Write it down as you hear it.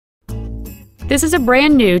This is a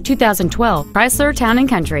brand new 2012 Chrysler Town &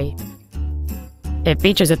 Country. It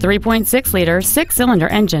features a 3.6-liter 6-cylinder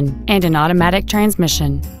engine and an automatic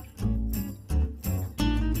transmission.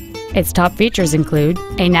 Its top features include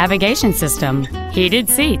a navigation system, heated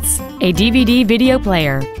seats, a DVD video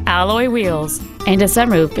player, alloy wheels, and a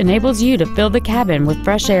sunroof enables you to fill the cabin with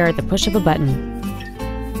fresh air at the push of a button.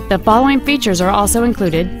 The following features are also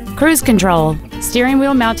included: cruise control, steering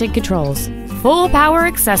wheel mounted controls, full power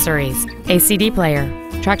accessories, a CD player,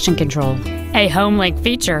 traction control, a home link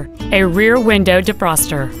feature, a rear window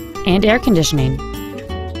defroster, and air conditioning.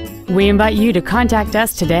 We invite you to contact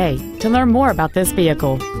us today to learn more about this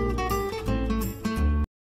vehicle.